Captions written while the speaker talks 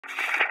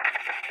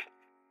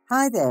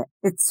Hi there,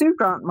 it's Sue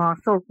Grant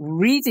Marshall,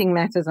 Reading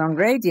Matters on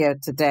radio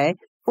today,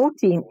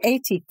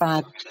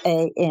 1485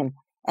 AM.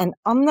 And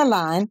on the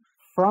line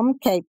from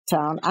Cape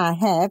Town, I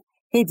have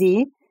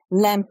Hedi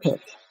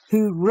Lampert,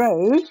 who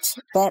wrote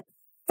that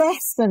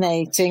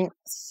fascinating,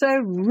 so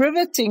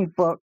riveting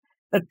book,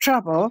 The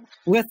Trouble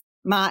with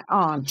My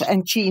Aunt.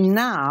 And she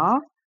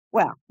now,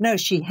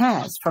 she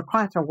has for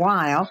quite a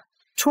while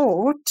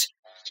taught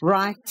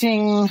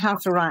writing, how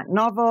to write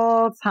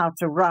novels, how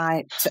to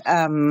write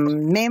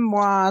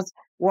memoirs,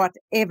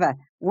 whatever.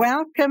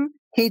 Welcome,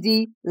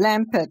 Hedi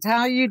Lampert. How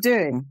are you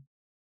doing?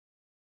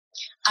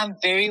 I'm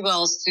very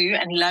well, Sue,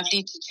 and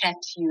lovely to chat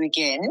to you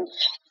again.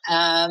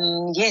 I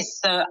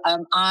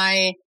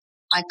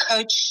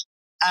coach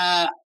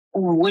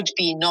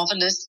would-be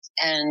novelists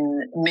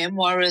and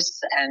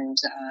memoirists, and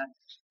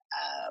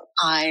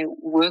I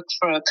work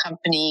for a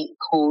company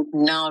called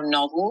Now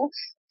Novel.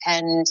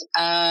 And,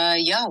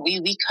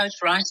 we coach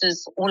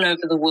writers all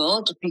over the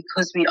world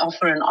because we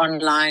offer an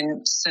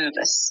online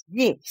service.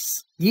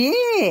 Yes.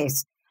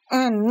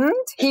 And,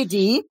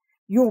 Hedi,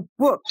 your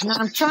book, now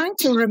I'm trying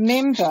to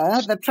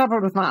remember The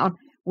Trouble with My Aunt,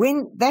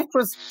 when that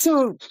was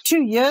 2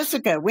 years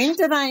ago. When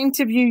did I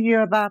interview you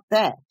about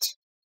that?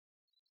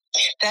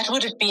 That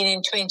would have been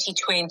in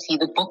 2020.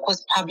 The book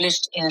was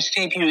published in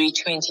February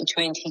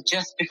 2020,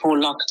 just before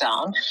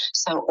lockdown.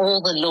 So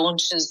all the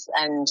launches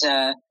and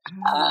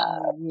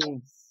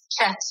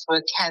chats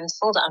were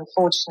cancelled,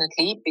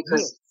 unfortunately,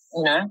 because,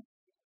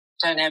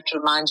 don't have to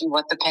remind you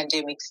what the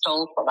pandemic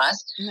stole from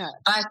us. No.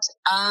 But,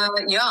 at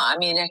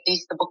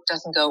least the book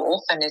doesn't go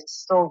off, and it's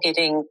still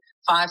getting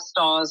 5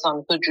 stars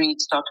on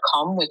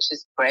goodreads.com, which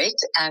is great.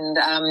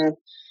 And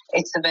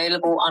it's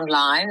available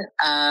online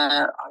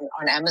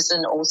on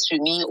Amazon, or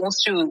through me, or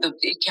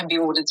it can be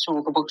ordered through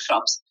all the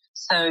bookshops.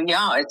 So,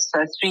 it's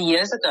 3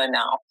 years ago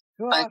now,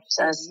 but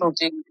still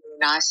doing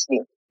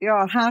nicely.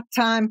 Yeah, how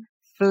time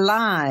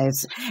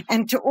flies.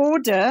 And to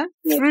order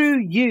through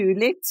you,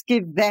 let's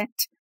give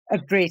that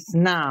address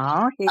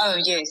now. Oh,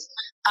 yes.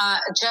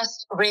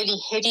 Just really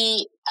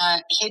Hedi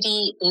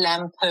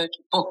Lampert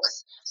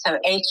Books. So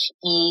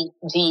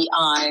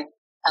HEDILAM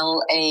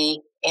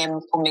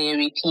for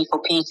Mary, P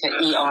for Peter,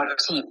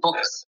 ERT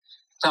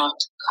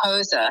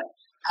books.coza.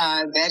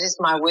 That is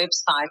my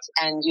website,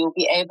 and you'll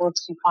be able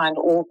to find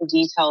all the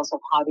details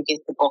of how to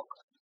get the book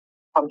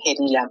from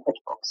Hedi Lampert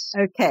Books.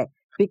 Okay,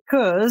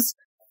 because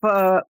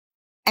for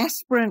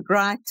aspirant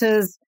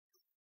writers,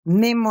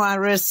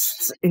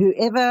 memoirists,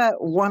 whoever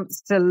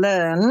wants to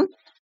learn,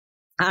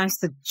 I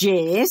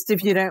suggest,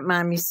 if you don't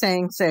mind me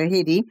saying so,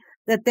 Hedi,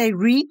 that they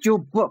read your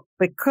book,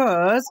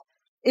 because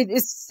it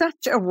is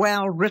such a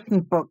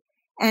well-written book.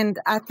 And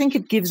I think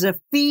it gives a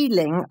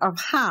feeling of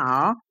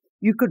how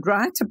you could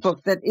write a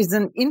book that is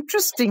an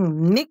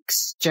interesting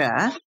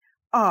mixture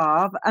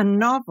of a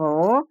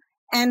novel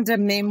and a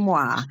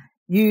memoir.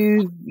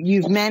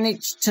 You've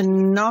managed to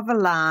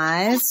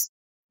novelize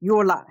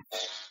your life.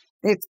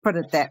 Let's put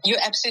it that way.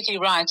 You're absolutely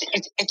right.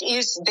 There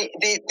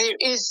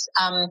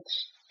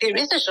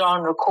is a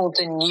genre called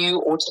the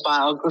new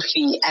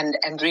autobiography,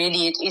 and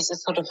really it is a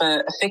sort of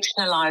a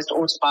fictionalized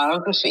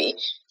autobiography,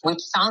 which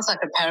sounds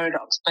like a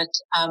paradox. But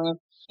when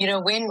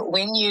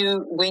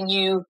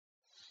you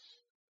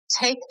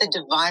take the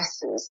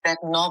devices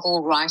that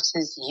novel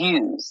writers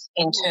use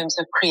in terms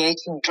of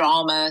creating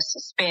drama,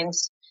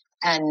 suspense,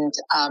 and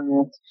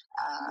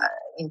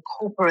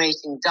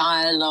incorporating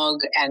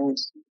dialogue, and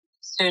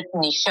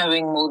certainly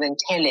showing more than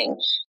telling,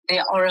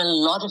 there are a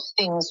lot of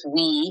things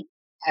we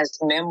as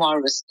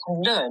memoirists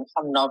can learn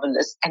from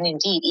novelists, and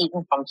indeed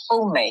even from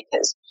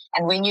filmmakers.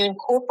 And when you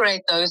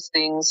incorporate those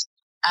things,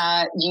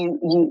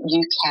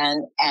 you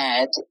can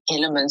add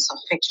elements of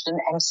fiction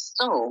and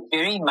still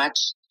very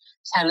much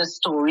tell a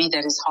story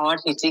that is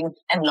hard-hitting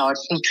and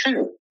largely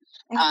true.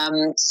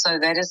 So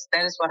that is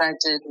what I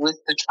did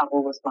with The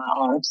Trouble with My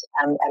Aunt,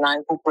 and I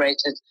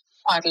incorporated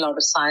quite a lot of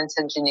science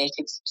and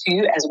genetics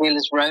too, as well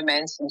as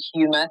romance and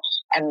humor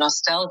and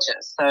nostalgia.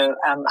 So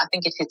I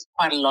think it hits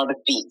quite a lot of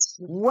beats.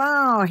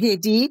 Wow,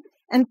 Hedi.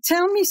 And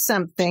tell me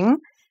something.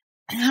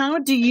 How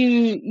do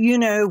you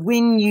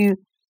when you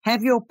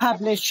have your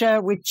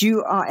publisher, which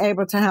you are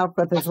able to help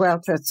with as well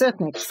to a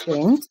certain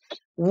extent,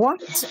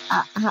 what is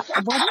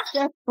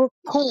that book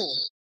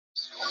called?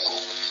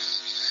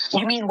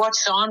 You mean what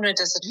genre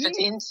does it fit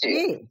into?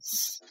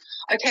 Yes.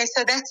 Okay,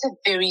 so that's a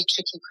very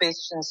tricky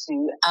question,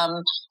 Sue.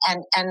 And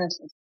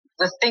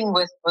the thing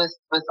with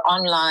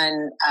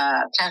online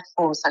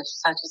platforms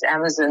such as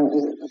Amazon,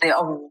 there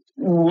are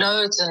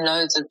loads and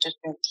loads of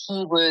different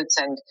keywords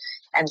and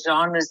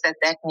genres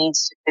that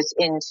needs to fit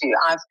into.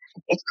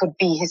 It could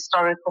be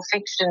historical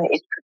fiction,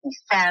 it could be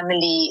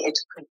family, it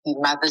could be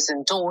mothers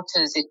and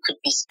daughters, it could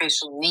be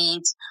special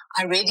needs.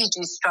 I really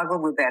do struggle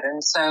with that,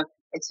 and so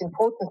it's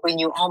important when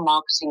you are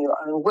marketing your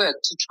own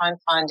work to try and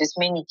find as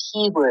many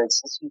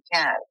keywords as you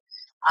can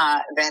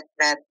that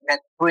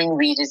bring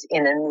readers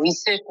in, and we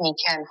certainly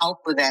can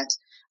help with that.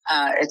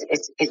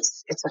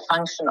 It's a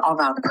function of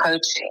our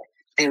coaching.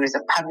 There is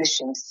a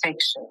publishing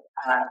section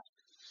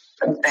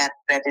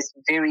that is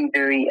very,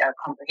 very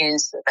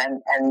comprehensive,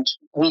 and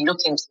we look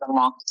into the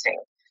marketing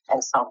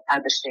and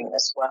self-publishing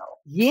as well.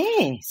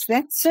 Yes,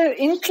 that's so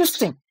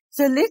interesting.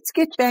 So let's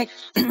get back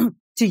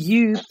to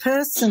you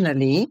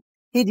personally,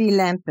 Hedi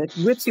Lampert,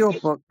 with your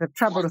book, The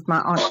Trouble with My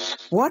Aunt.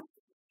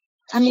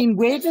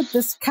 Where did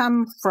this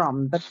come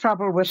from, The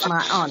Trouble with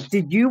My Aunt?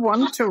 Did you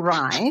want to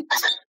write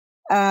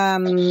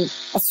a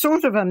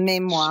sort of a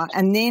memoir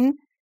and then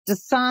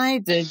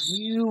decided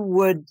you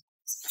would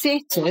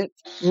set it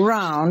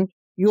round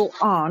your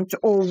aunt,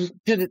 or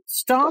did it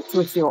start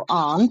with your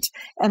aunt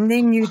and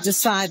then you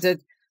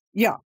decided,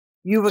 yeah,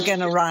 you were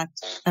going to write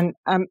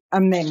a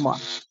memoir?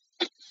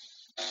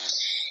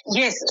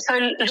 Yes. So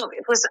look,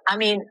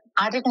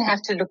 I didn't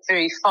have to look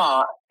very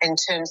far in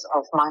terms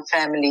of my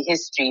family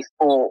history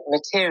for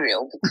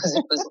material because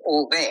it was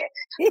all there.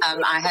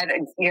 I had,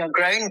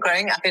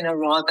 growing up in a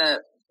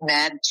rather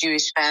mad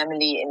Jewish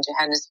family in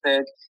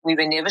Johannesburg, we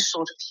were never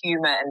short of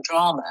humor and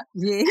drama.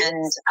 Yes.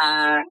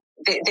 And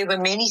there were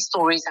many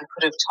stories I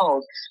could have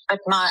told. But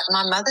my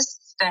mother's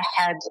sister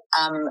had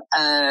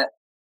a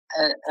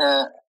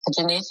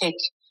genetic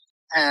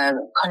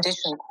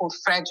condition called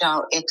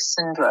Fragile X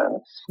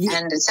syndrome. Yeah.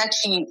 And it's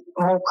actually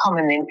more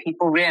common than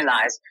people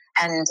realize.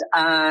 And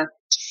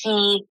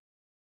she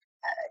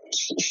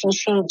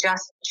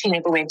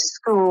never went to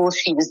school.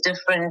 She was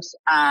different.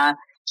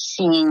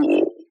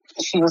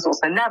 She was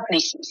also lovely.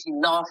 She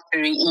laughed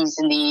very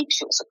easily.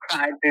 She also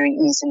cried very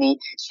easily.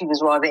 She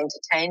was rather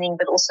entertaining,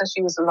 but also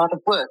she was a lot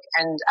of work.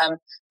 And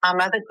my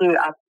mother grew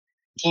up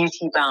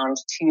duty bound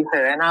to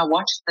her. And I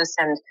watched this,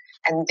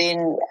 and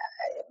then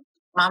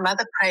my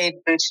mother prayed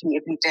virtually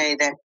every day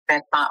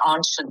that my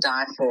aunt should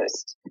die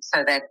first,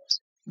 so that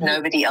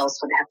nobody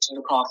else would have to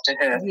look after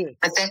her. Yes.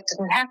 But that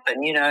didn't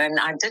happen, and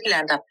I did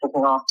land up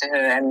looking after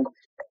her. And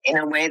in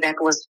a way, that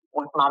was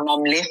what my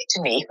mom left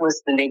to me,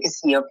 was the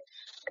legacy of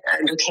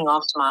looking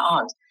after my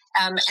aunt.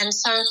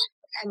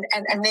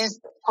 And there's,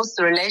 of course,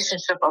 the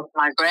relationship of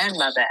my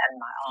grandmother and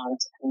my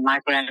aunt, and my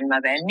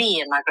grandmother and me,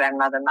 and my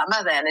grandmother and my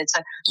mother. And it's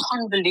a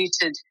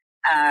convoluted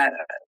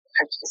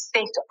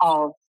set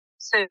of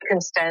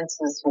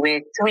circumstances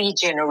where 3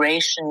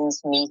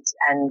 generations meet,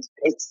 and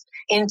it's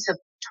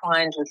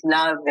intertwined with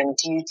love and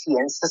duty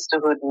and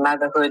sisterhood and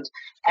motherhood,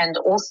 and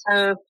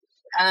also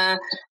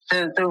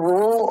the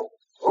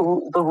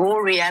raw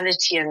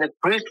reality and the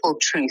brutal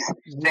truth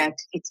that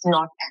it's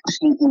not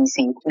actually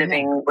easy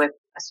living with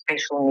a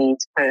special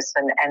needs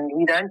person, and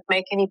we don't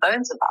make any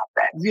bones about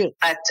that. Yes.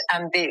 But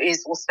there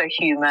is also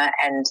humor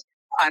and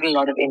quite a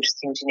lot of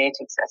interesting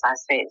genetics, as I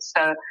said.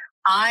 So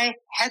I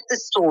had the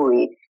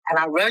story and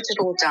I wrote it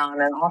all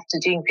down, and after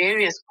doing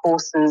various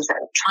courses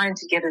and trying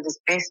to get it as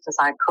best as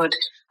I could,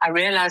 I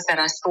realized that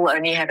I still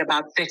only had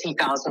about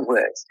 30,000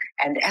 words.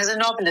 And as a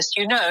novelist,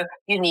 you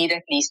need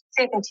at least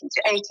 70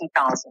 to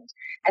 80,000.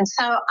 And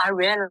so I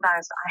realized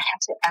I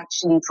had to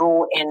actually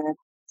draw in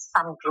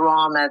some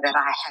drama that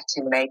I had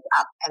to make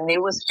up. And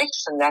there was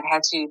fiction that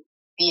had to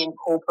be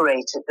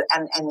incorporated.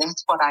 And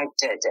that's what I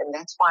did. And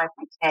that's why it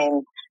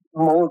became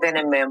more than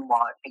a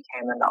memoir. It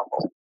became a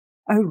novel.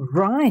 Oh,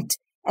 right.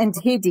 And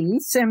Hedi,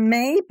 so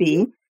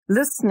maybe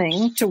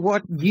listening to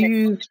what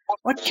you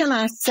went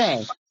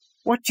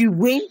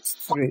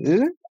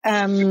through,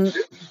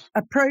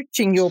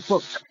 approaching your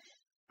book,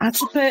 I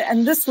suppose,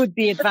 and this would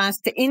be advice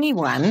to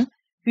anyone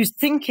who's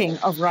thinking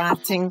of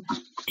writing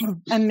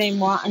a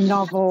memoir, a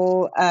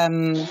novel,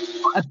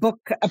 a book,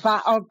 a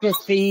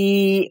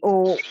biography,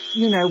 or,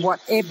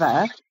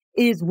 whatever,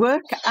 is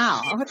work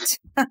out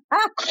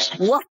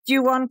what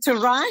you want to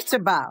write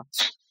about.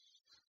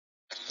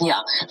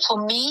 Yeah,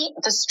 for me,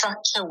 the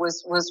structure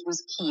was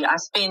key. I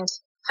spent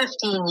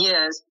 15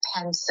 years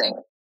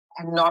pantsing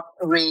and not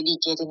really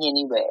getting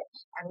anywhere.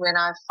 And when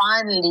I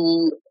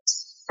finally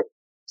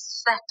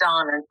sat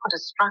down and put a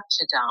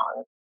structure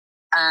down,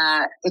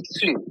 it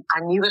flew.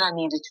 I knew what I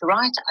needed to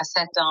write. I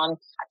sat down.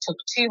 I took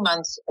 2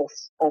 months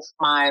off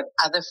my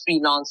other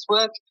freelance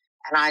work,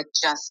 and I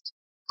just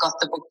got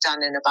the book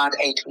done in about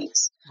 8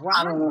 weeks.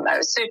 Wow.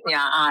 Certainly,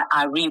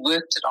 I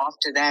reworked it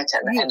after that,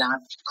 and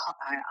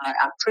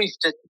I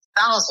proofed it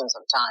thousands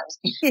of times.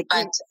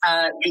 But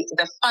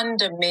the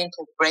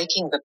fundamental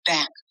breaking the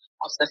back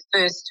of the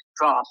first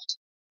draft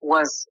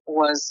was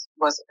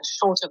a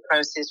shorter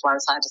process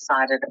once I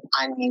decided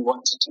I knew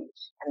what to do.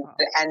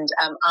 And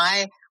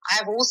I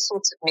have all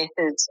sorts of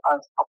methods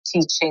of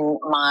teaching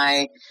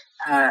my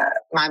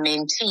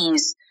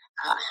mentees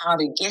how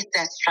to get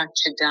that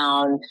structure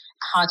down,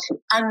 how to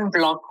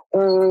unblock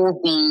all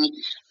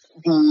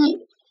the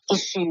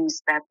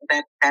issues that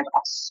are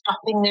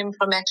stopping them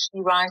from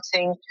actually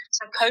writing.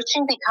 So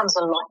coaching becomes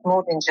a lot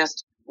more than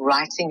just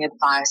writing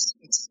advice.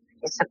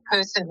 It's a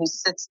person who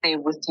sits there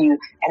with you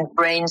and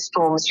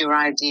brainstorms your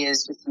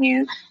ideas with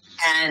you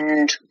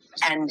and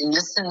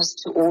listens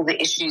to all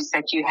the issues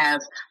that you have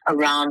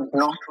around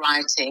not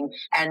writing.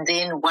 And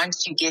then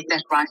once you get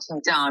that writing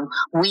down,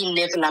 we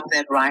level up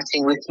that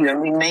writing with you,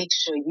 and we make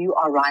sure you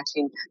are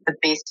writing the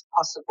best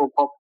possible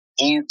book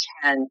you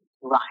can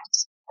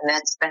write. And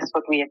that's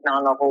what we at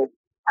Now Novel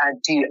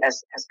do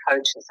as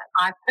coaches. And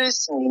I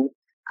personally,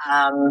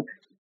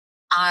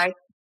 I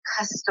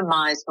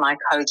customize my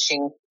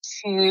coaching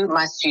to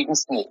my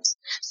students' needs.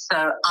 So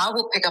I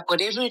will pick up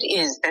whatever it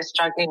is they're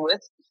struggling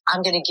with.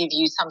 I'm going to give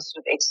you some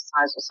sort of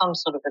exercise or some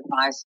sort of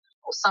advice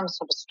or some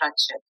sort of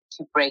structure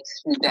to break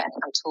through that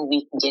until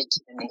we can get to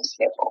the next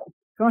level.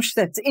 Gosh,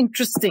 that's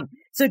interesting.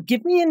 So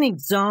give me an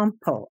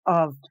example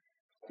of,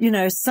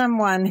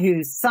 someone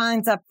who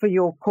signs up for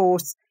your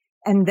course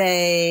and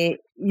they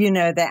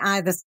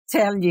either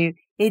tell you,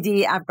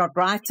 Hedi, I've got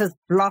writer's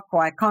block,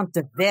 or I can't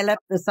develop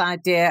this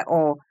idea,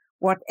 or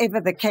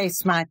whatever the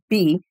case might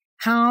be.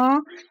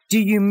 How do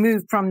you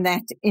move from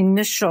that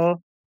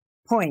initial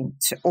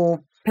point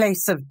or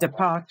place of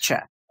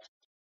departure?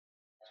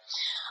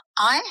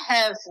 I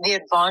have the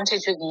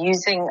advantage of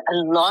using a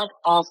lot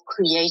of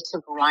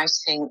creative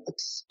writing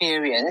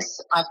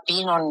experience. I've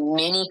been on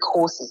many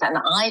courses, and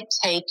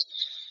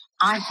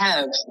I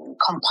have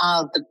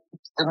compiled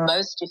the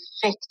most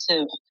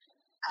effective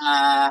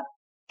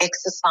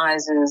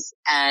exercises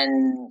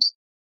and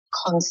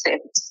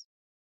concepts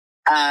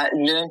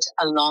learned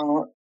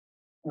along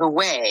the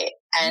way.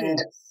 And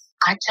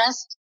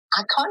yes.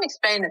 I can't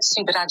explain it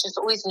to you, but I just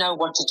always know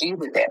what to do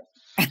with them.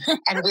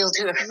 And we'll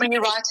do a free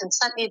write, and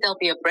suddenly there'll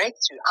be a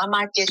breakthrough. I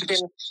might get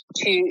them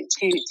to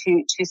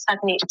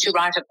suddenly to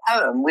write a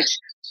poem, which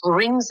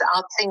brings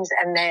out things,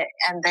 and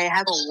they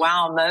have a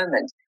wow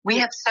moment. We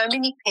have so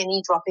many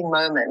penny dropping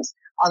moments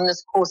on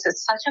this course.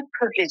 It's such a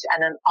privilege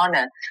and an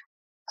honor.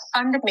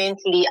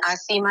 Fundamentally, I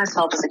see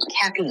myself as a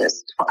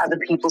catalyst for other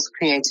people's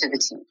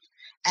creativity,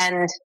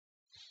 and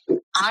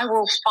I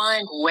will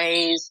find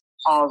ways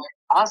of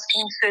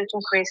asking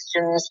certain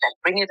questions that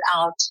bring it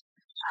out,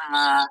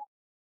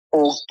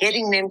 or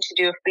getting them to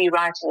do a free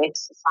writing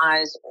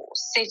exercise, or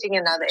setting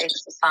another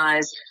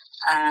exercise.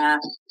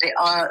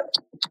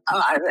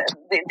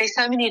 There's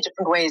so many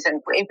different ways,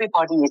 and for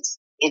everybody, it's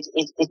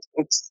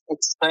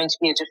going to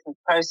be a different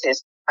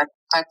process. But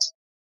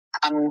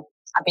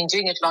I've been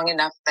doing it long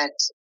enough that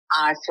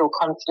I feel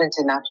confident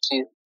enough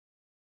to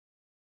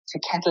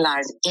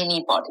catalyze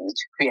anybody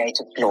to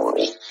creative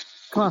glory.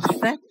 Gosh,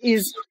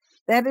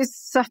 that is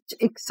such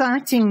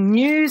exciting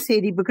news,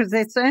 Hedi, because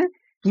there's so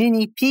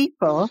many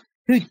people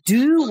who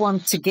do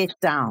want to get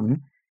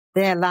down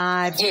their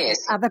lives,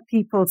 yes, other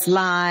people's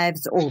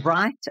lives, or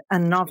write a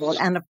novel.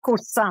 And of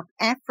course, South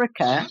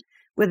Africa,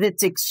 with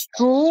its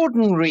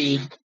extraordinary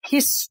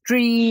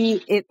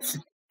history, its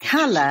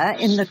color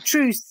in the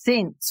true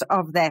sense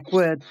of that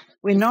word.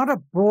 We're not a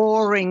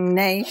boring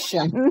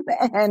nation.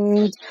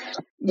 And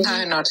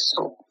no, not at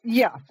all.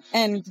 Yeah.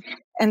 And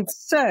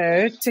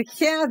so to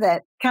hear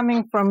that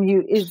coming from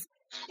you is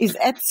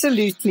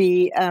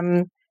absolutely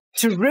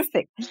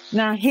terrific.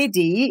 Now,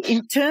 Hedi,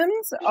 in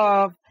terms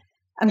of,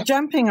 I'm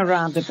jumping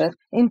around a bit,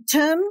 in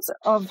terms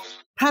of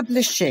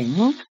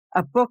publishing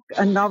a book,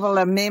 a novel,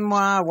 a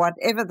memoir,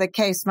 whatever the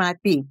case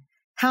might be,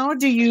 how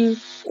do you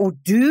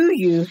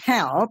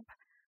help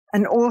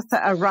an author,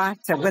 a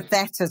writer with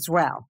that as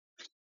well?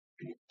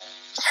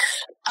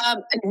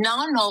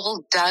 Now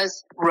Novel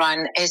does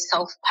run a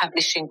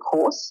self-publishing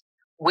course,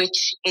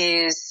 which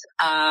is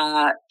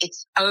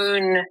its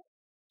own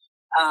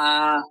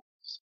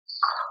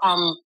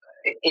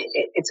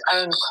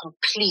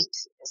complete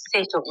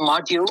set of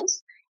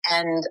modules,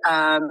 and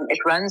it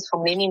runs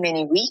for many,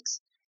 many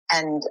weeks.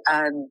 And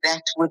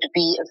that would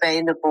be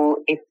available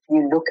if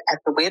you look at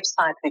the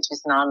website, which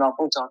is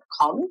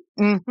nownovel.com.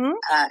 Mm-hmm.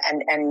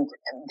 And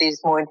there's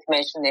more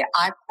information there.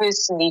 I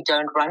personally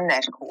don't run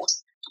that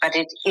course, but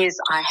it is.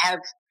 I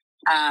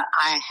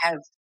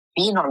have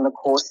been on the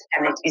course,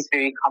 and it is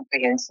very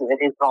comprehensive.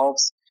 It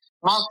involves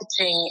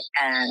marketing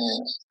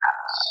and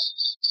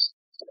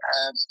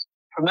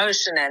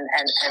promotion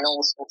and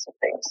all sorts of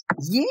things.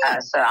 Yeah.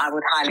 So I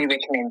would highly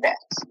recommend that.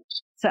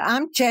 So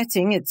I'm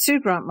chatting at Sue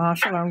Grant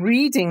Marshall on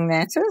Reading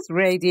Matters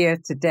Radio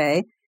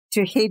today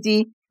to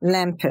Hedi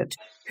Lampert,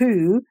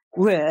 who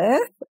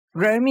with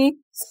Romy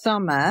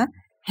Sommer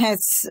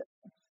has,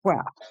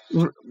 well,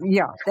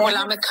 yeah.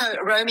 Well,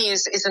 Romy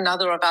is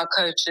another of our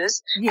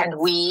coaches, yes. And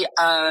we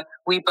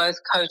both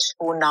coach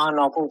for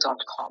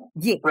nownovel.com.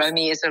 Yes.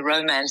 Romy is a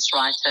romance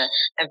writer,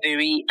 a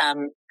very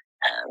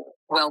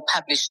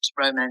well-published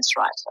romance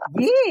writer.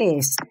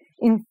 Yes.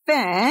 In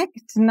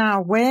fact,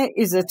 now where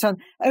is it on?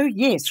 Oh,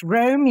 yes.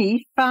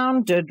 Romy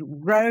founded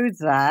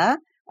ROSA,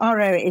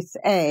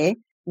 ROSA,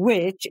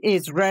 which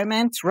is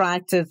Romance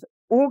Writers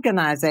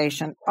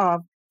Organization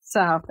of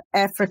South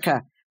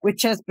Africa,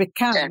 which has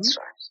become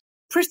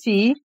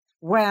pretty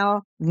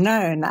well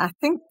known. I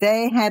think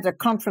they had a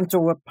conference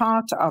or were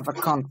part of a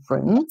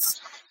conference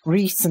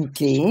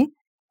recently,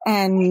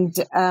 and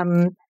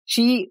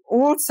she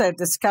also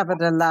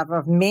discovered a love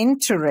of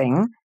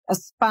mentoring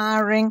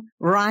aspiring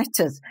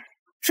writers.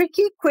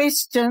 Tricky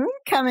question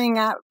coming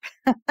up,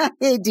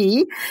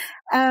 Hedi.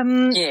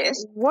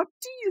 Yes. What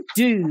do you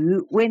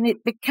do when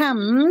it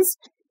becomes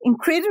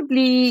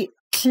incredibly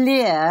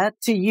clear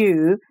to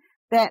you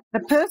that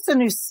the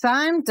person who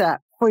signed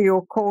up for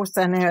your course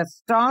and has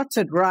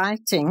started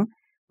writing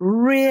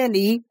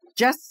really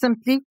just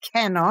simply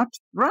cannot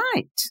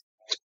write.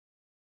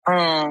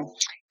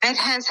 That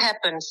has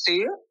happened,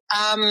 Sue.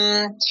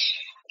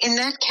 In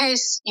that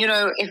case,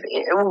 if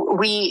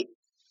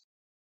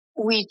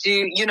we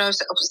do,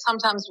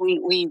 sometimes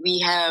we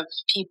have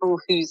people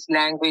whose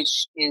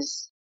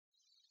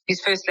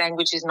first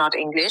language is not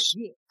English.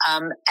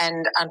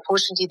 And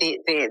unfortunately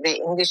their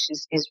English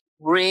is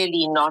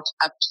really not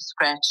up to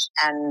scratch,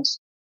 and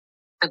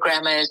the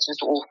grammar is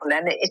just awful.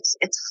 And it's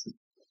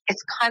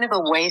kind of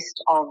a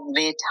waste of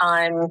their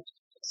time.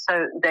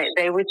 So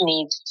they would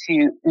need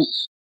to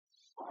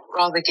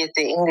rather get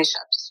their English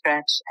up to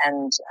scratch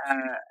and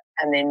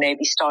then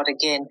maybe start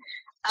again.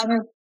 I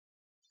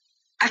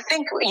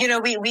think,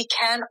 we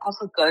can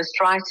offer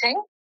ghostwriting.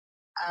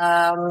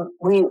 I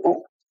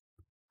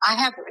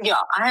have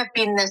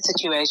been in that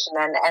situation,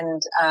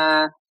 and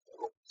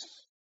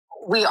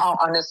we are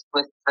honest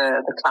with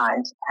the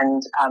client,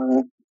 and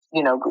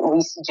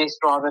we suggest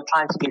rather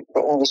trying to get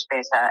the English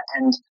better,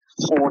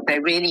 or they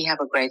really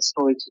have a great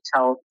story to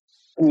tell,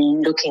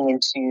 looking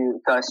into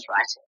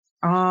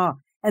ghostwriting.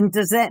 And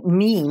does that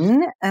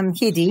mean,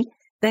 Hedi,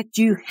 that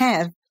you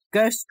have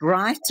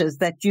ghostwriters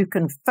that you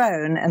can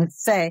phone and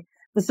say,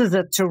 this is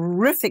a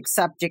terrific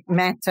subject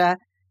matter,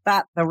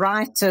 but the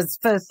writer's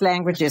first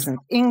language isn't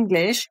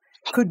English.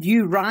 Could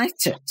you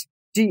write it?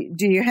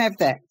 Do you have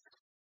that?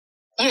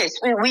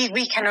 Yes,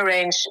 we can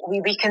arrange.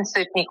 We can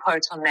certainly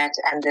quote on that,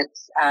 and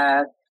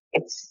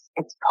it's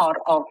part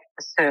of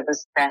the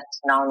service that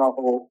Now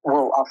Novel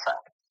will offer.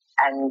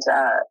 And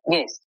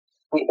yes,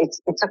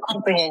 it's a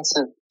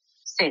comprehensive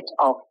set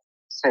of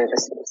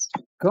services.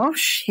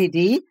 Gosh,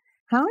 Hedi,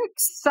 how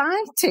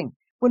exciting!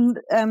 Well,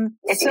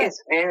 it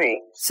is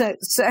very. So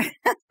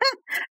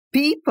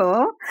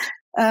people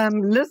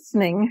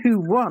listening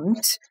who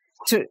want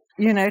to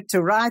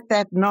write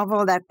that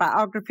novel, that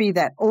biography,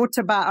 that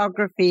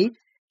autobiography,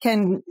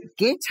 can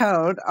get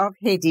hold of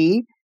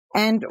Hedi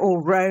and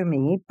or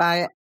Romy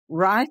by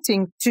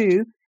writing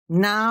to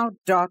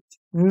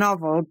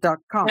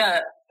now.novel.com.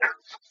 No.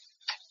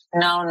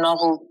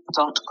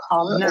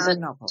 Nownovel.com.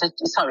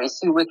 Sorry,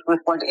 Sue, with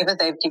whatever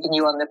they've given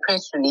you on the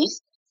press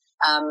release.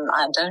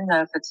 I don't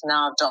know if it's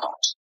now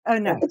dot. Oh,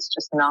 no. It's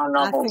just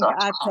nownovel.com. I think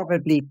I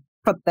probably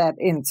put that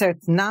in. So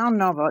it's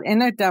nownovel,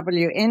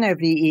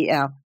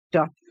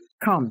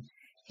 NOWNOVEL.com.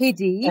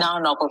 Hedi.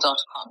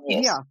 Nownovel.com,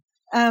 yes. Yeah.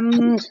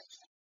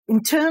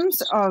 In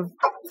terms of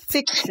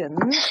fiction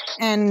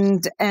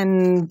and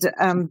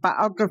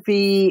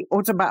biography,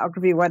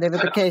 autobiography, whatever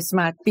the case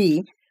might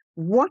be,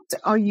 what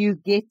are you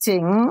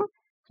getting?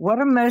 What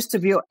are most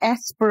of your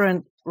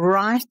aspirant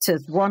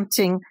writers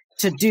wanting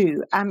to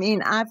do? I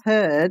mean, I've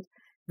heard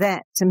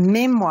that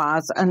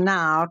memoirs are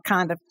now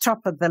kind of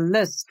top of the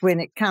list when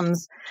it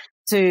comes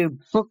to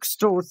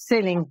bookstores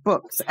selling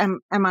books.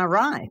 Am I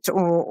right?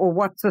 Or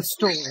what's the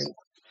story?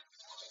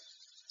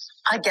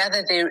 I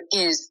gather there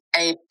is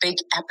a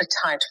big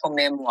appetite for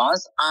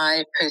memoirs.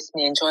 I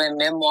personally enjoy a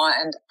memoir,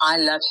 and I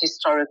love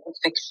historical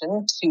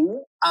fiction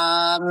too.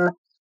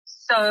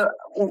 So,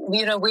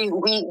 we have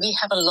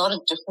a lot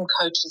of different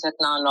coaches at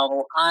Now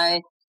Novel.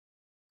 I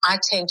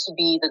tend to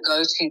be the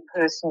go-to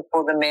person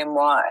for the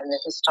memoir and the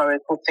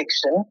historical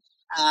fiction,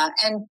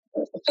 and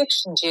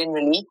fiction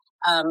generally.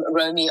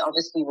 Romy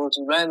obviously will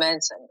do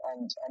romance,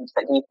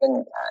 but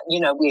even,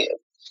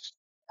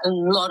 a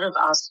lot of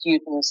our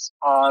students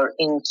are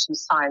into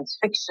science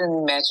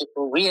fiction,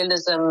 magical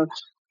realism,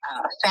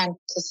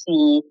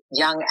 fantasy,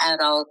 young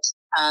adult.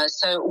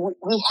 So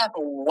we have a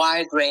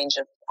wide range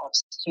of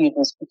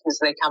students because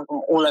they come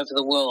from all over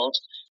the world.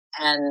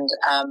 And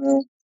I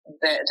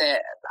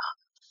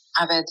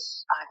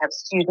have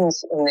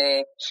students in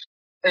their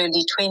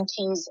early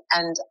 20s,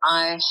 and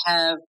I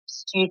have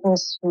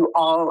students who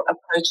are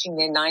approaching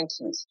their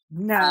 90s.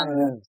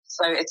 No.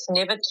 So it's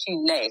never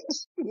too late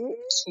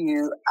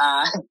to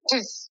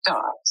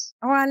start.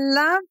 Oh, I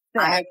love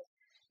that.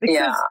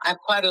 I have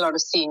quite a lot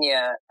of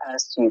senior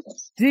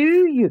students. Do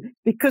you?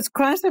 Because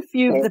quite a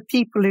few of the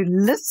people who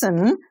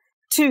listen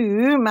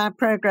to my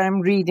program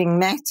Reading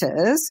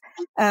Matters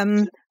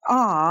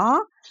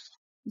are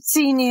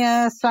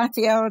senior,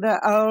 slightly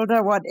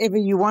older, whatever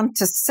you want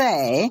to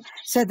say.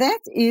 So that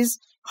is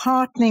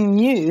heartening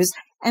news.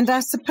 And I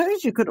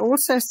suppose you could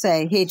also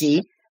say,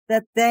 Hedi,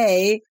 that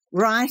they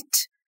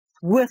write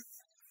with,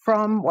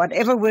 from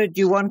whatever word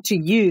you want to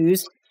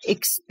use,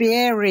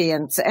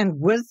 experience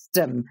and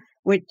wisdom,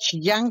 which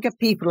younger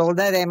people,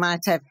 although they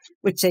might have,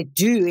 which they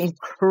do,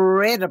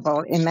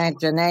 incredible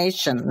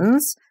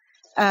imaginations,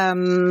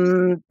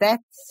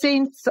 that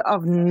sense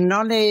of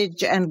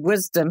knowledge and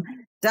wisdom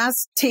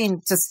does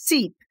tend to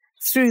seep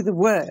through the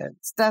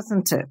words,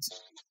 doesn't it?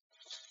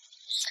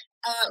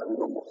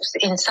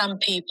 In some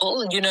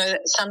people,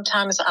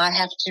 sometimes I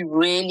have to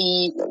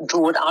really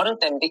draw it out of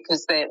them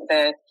because they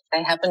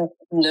haven't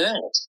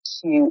learned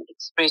to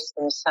express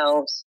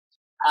themselves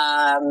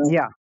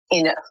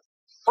in a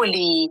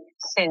fully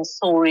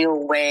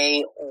sensorial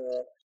way,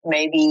 or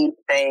maybe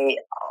they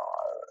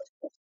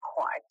are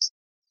quite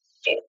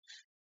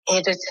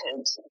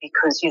edited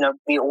because,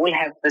 we all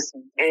have this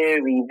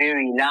very,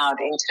 very loud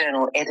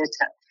internal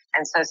editor.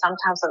 And so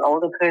sometimes an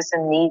older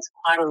person needs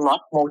quite a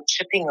lot more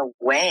chipping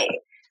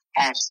away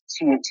at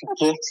to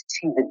get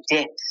to the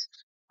depth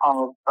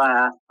of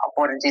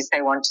what it is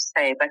they want to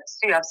say. But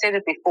Sue, I've said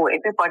it before,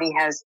 everybody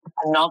has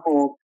a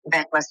novel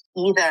that must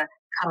either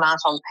come out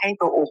on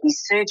paper or be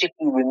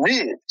surgically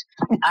removed.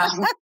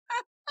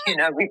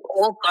 We've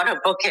all got a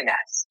book in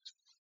us.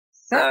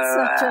 That's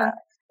such an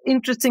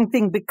interesting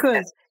thing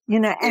because,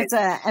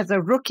 as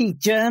a rookie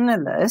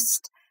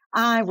journalist,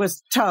 I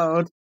was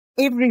told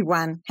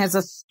everyone has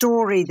a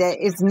story. There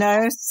is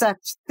no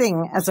such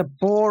thing as a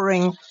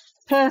boring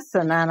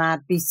person, and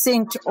I'd be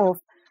sent off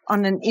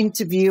on an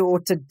interview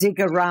or to dig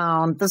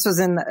around. This was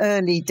in the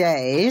early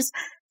days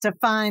to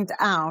find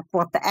out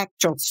what the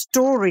actual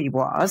story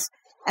was.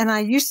 And I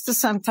used to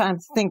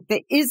sometimes think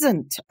there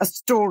isn't a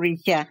story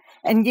here,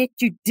 and yet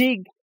you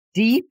dig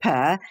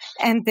deeper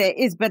and there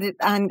is, but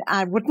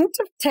I wouldn't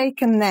have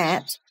taken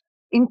that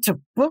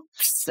into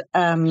books,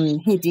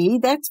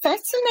 Hedi. That's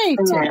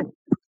fascinating.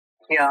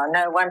 Yeah,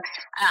 no one.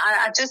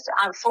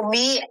 For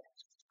me,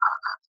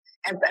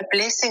 a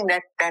blessing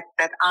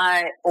that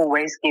I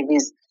always give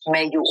is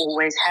may you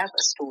always have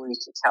a story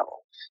to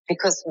tell.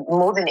 Because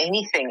more than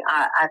anything,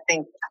 I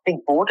think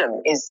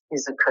boredom is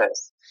a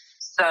curse.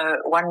 So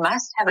one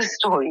must have a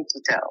story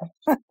to tell.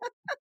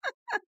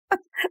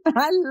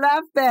 I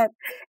love that,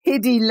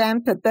 Hedi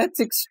Lampert. That's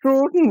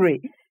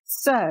extraordinary.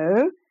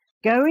 So,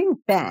 going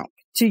back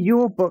to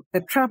your book, The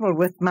Trouble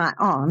with My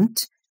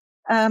Aunt,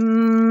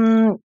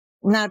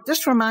 now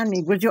just remind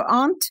me, was your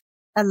aunt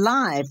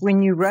alive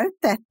when you wrote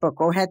that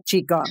book, or had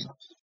she gone?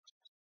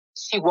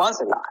 She was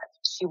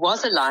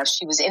alive.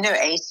 She was in her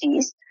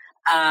 80s.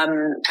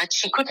 But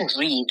she couldn't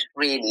read,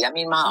 really. I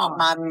mean,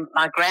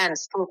 my gran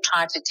still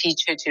tried to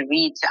teach her to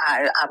read.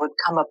 I would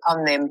come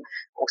upon them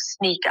or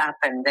sneak up,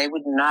 and they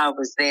wouldn't know I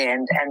was there.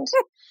 And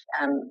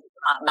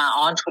my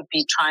aunt would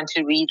be trying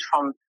to read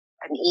from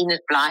an Enid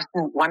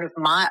Blyton, one of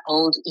my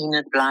old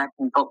Enid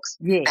Blyton books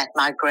that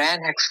my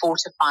gran had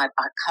fortified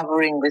by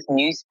covering with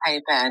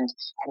newspaper and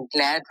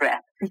glad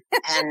wrap.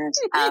 And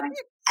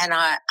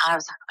I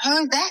was like,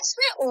 oh, that's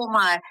where all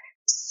my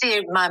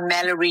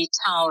Mallory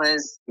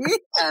Towers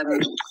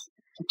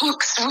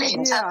books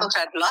went. Yeah. I thought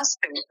I'd lost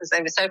them because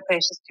they were so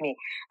precious to me.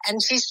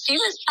 And she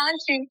was trying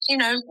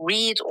to,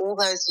 read all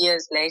those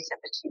years later,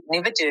 but she'd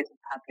never do it in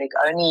public,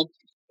 only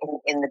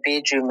in the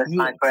bedroom with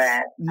my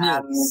gran.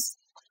 Yes.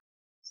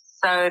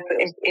 So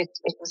it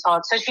was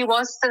hard. So she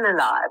was still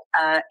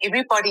alive.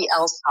 Everybody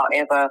else,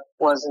 however,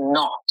 was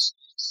not.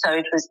 So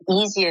it was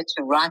easier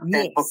to write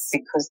that book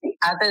because the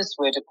others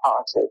were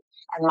departed.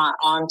 And my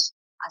aunt,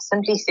 I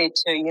simply said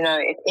to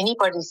her, if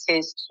anybody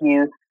says to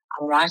you,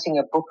 I'm writing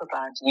a book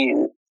about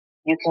you,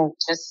 you can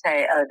just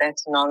say, oh,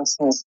 that's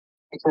nonsense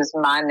because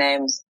my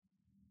name's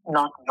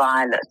not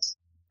Violet,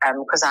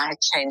 because I had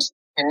changed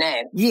her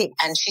name. Yes.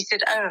 And she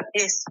said, oh,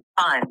 yes,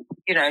 fine.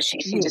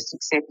 She just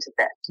accepted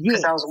that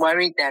because I was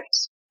worried that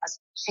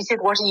she said,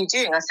 what are you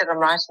doing? I said, I'm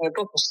writing a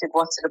book. And she said,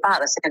 what's it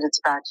about? I said, it's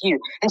about you.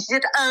 And she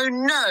said, oh,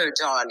 no,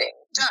 darling,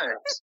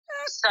 don't.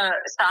 So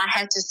I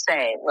had to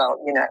say, well,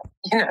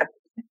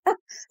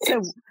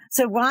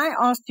 So why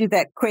I asked you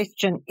that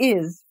question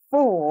is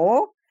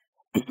for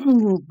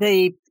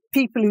the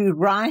people who are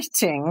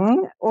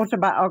writing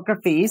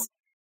autobiographies,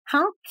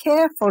 how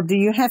careful do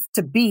you have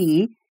to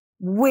be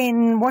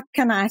when, what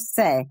can I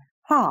say,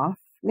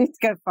 let's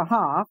go for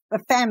half, the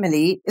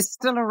family is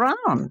still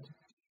around?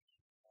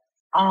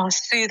 Oh,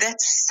 Sue,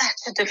 that's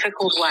such a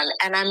difficult one.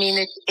 And I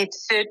mean, it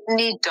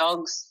certainly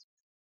dogs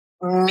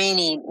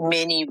many,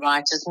 many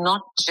writers,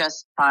 not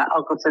just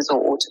biographers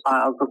or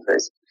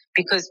autobiographers,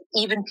 because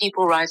even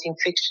people writing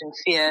fiction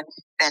fear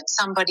that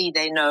somebody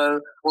they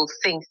know will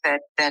think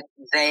that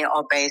they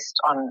are based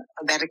on,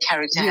 that a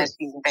character has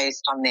been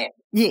based on them.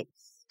 Yes.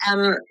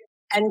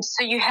 And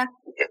so you have,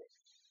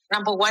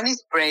 number one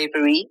is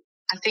bravery.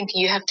 I think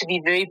you have to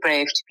be very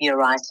brave to be a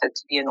writer,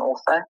 to be an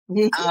author.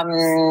 Yes.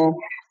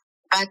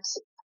 But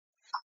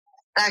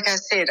like I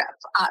said,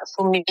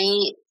 for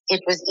me,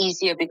 it was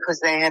easier because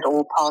they had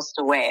all passed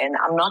away. And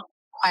I'm not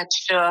quite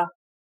sure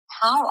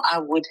how I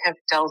would have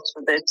dealt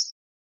with it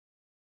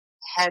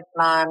had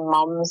my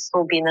mom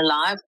still been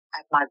alive,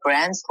 had my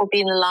gran still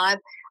been alive.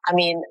 I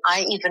mean,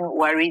 I even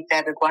worried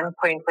that at one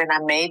point when I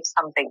made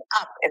something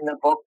up in the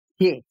book,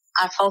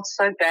 I felt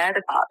so bad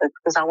about it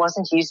because I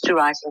wasn't used to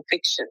writing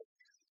fiction.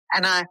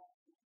 And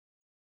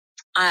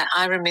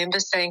I remember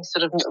saying,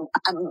 sort of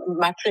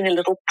muttering a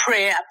little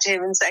prayer up to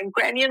him and saying,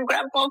 Granny and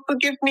Grandpa,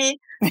 forgive me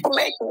for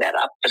making that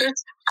up. But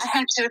I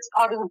had to, it's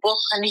part of the book.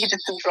 I needed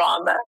the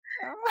drama.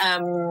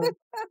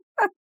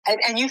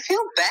 And you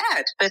feel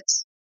bad, but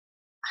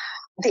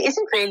there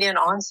isn't really an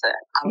answer.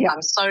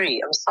 I'm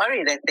sorry. I'm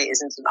sorry that there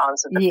isn't an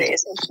answer, but there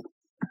isn't.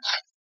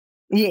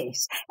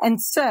 Yes.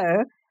 And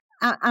so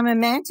I'm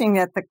imagining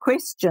that the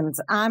questions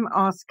I'm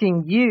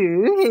asking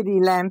you, Hedi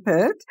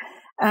Lampert,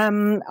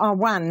 are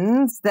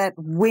ones that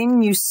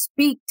when you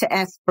speak to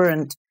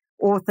aspirant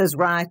authors,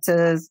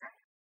 writers,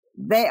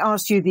 they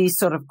ask you these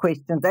sort of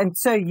questions. And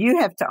so you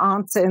have to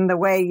answer in the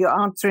way you're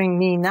answering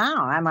me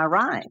now. Am I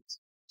right?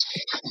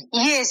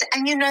 Yes,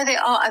 and there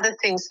are other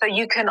things. So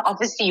you can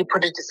obviously you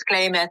put a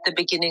disclaimer at the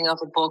beginning of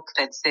a book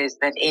that says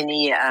that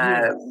any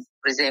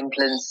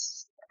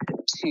resemblance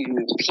to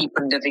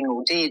people living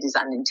or dead is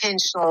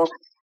unintentional.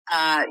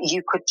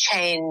 You could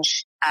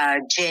change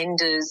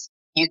genders.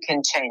 You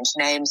can change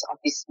names,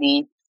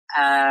 obviously.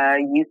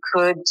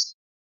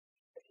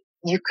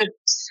 You could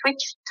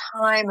switch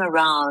time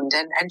around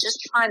and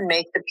just try and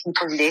make the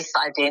people less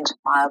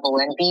identifiable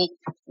and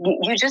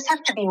you just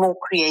have to be more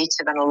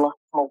creative and a lot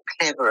more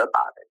clever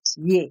about it.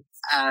 Yes.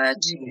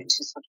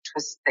 To sort of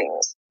twist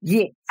things.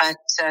 Yes. But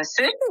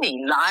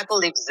certainly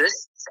libel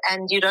exists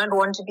and you don't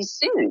want to be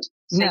sued.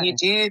 So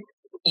you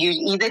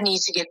either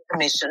need to get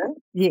permission.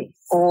 Yes.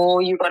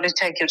 Or you got to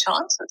take your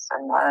chances.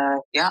 And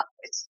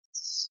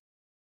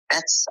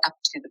that's up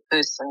to the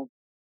person.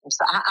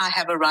 So I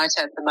have a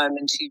writer at the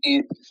moment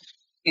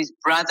whose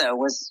brother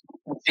was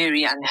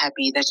very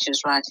unhappy that she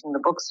was writing the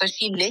book. So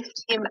she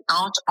left him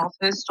out of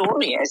her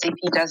story as if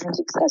he doesn't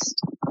exist.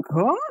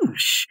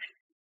 Gosh,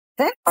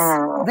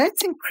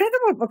 that's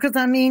incredible because,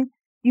 I mean,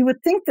 you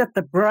would think that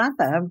the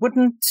brother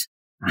wouldn't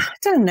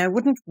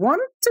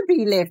want to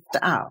be left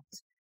out.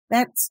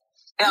 That's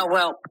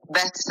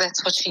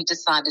what she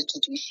decided to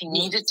do. She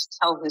needed to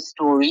tell her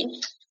story.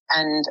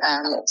 And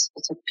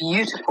it's a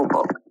beautiful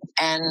book.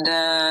 And,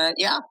 so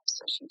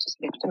she just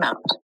left him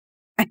out.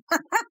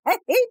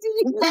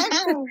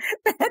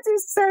 That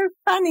is so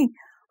funny.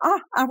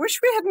 Oh, I wish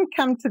we hadn't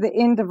come to the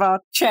end of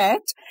our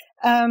chat.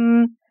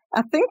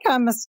 I think I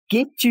must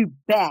get you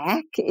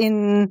back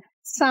in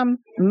some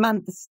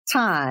month's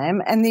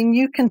time, and then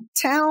you can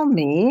tell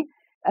me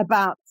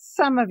about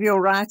some of your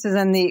writers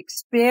and the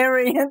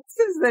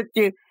experiences that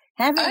you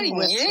have. Oh,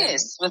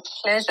 yes, with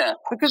pleasure.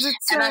 Because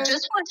it's I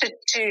just wanted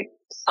to...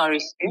 Sorry,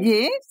 Stu.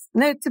 Yes?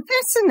 No, it's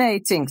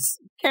fascinating.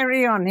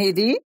 Carry on,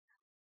 Hedi.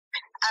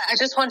 I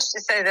just wanted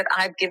to say that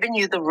I've given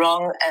you the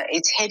wrong...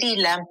 it's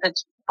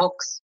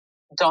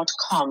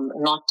HediLampertBooks.com,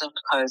 not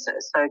 .coza.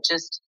 So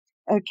just...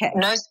 Okay.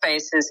 No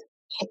spaces.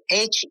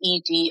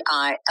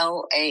 HediLampert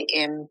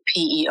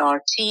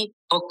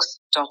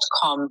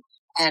books.com.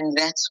 And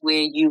that's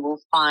where you will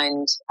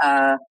find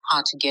how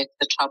to get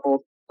The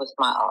Trouble with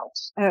My Art.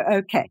 Oh,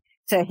 okay.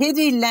 So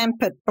Hedi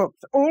Lampert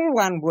Books, all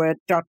one word,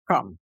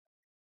 .com.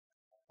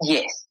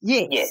 Yes.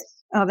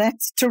 Oh,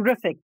 that's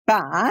terrific.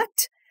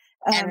 But...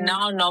 and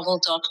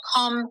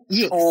nownovel.com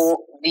for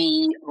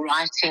the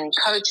writing,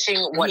 coaching,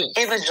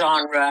 whatever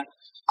genre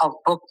of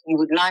book you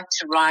would like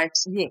to write,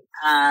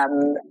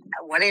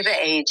 whatever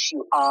age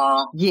you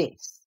are.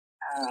 Yes.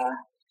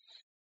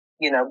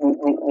 We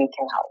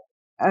can help.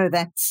 Oh,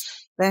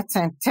 that's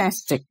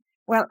fantastic.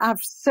 Well,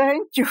 I've so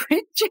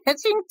enjoyed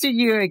chatting to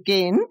you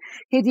again.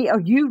 Hedi,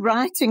 are you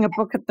writing a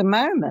book at the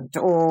moment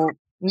or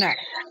no?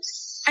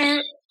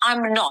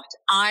 I'm not.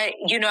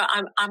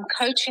 I'm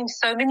coaching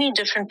so many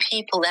different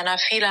people and I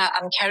feel like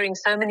I'm carrying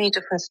so many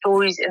different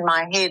stories in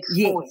my head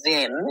for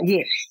them.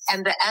 Yes.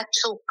 And the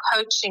actual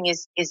coaching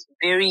is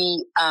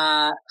very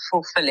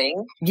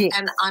fulfilling. Yes.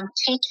 And I'm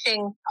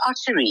teaching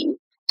pottery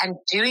and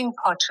doing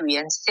pottery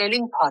and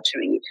selling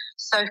pottery.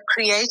 So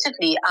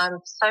creatively, I'm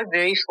so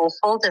very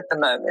fulfilled at the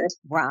moment.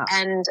 Wow.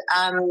 And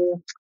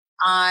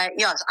I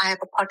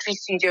have a pottery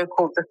studio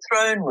called The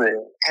Throne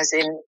Room, as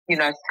in,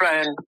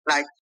 throne,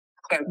 like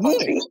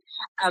pottery.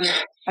 So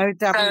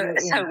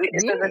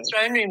the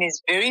Throne Room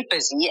is very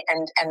busy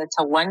and it's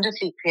a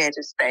wonderfully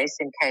creative space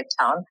in Cape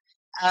Town.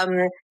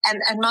 And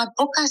my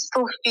book, I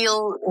still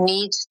feel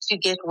needs to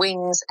get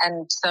wings.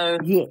 And so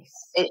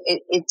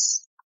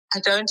it's, I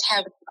don't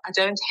have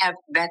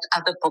that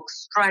other book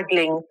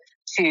struggling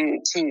to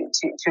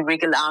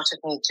wriggle out of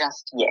me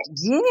just yet.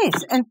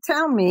 Yes. And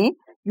tell me,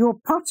 your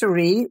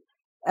pottery,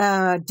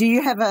 do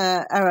you have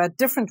a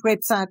different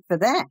website for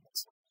that?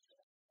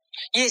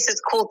 Yes, it's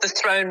called The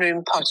Throne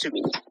Room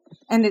Pottery.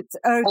 And it's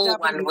all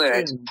one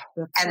word.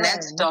 And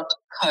that's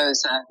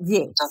 .coza.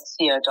 Yes.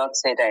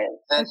 .co.za.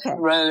 The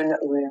Throne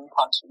Room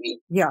Pottery.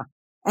 Yeah.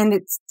 And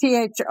it's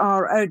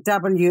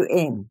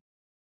THROWN.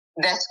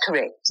 That's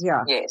correct.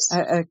 Yeah. Yes.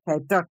 Okay.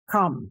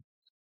 .com.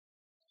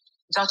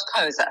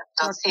 .coza.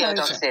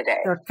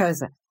 .co.za.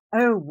 .coza.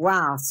 Oh,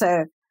 wow.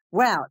 So,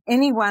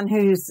 anyone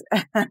who's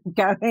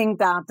going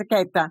down to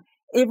Cape Town,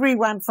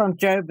 everyone from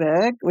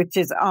Joburg, which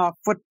is our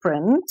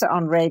footprint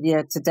on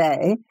radio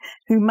today,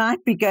 who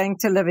might be going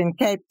to live in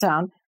Cape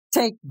Town,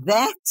 take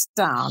that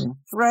down.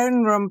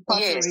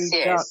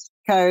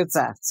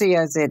 throneroompottery.coza,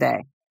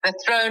 C-O-Z-A. The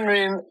Throne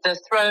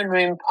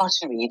Room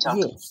Pottery.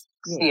 Co.za.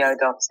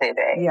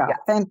 Yeah,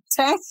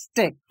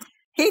 fantastic.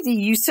 Hedi,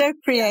 you're so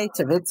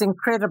creative. It's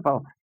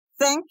incredible.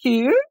 Thank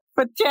you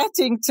for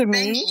chatting to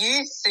me. Thank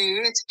you,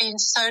 Sue. It's been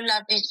so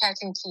lovely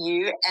chatting to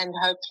you, and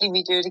hopefully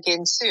we do it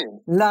again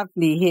soon.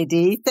 Lovely,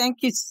 Hedi.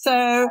 Thank you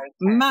so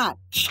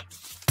much.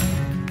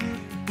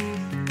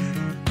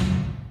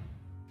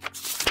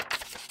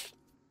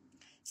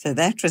 So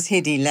that was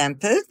Hedi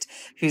Lampert,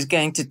 who's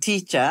going to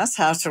teach us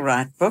how to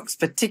write books,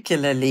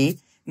 particularly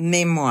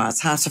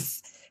memoirs, how to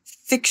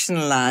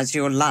fictionalize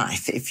your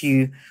life if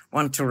you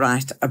want to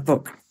write a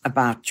book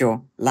about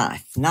your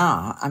life.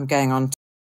 Now I'm going on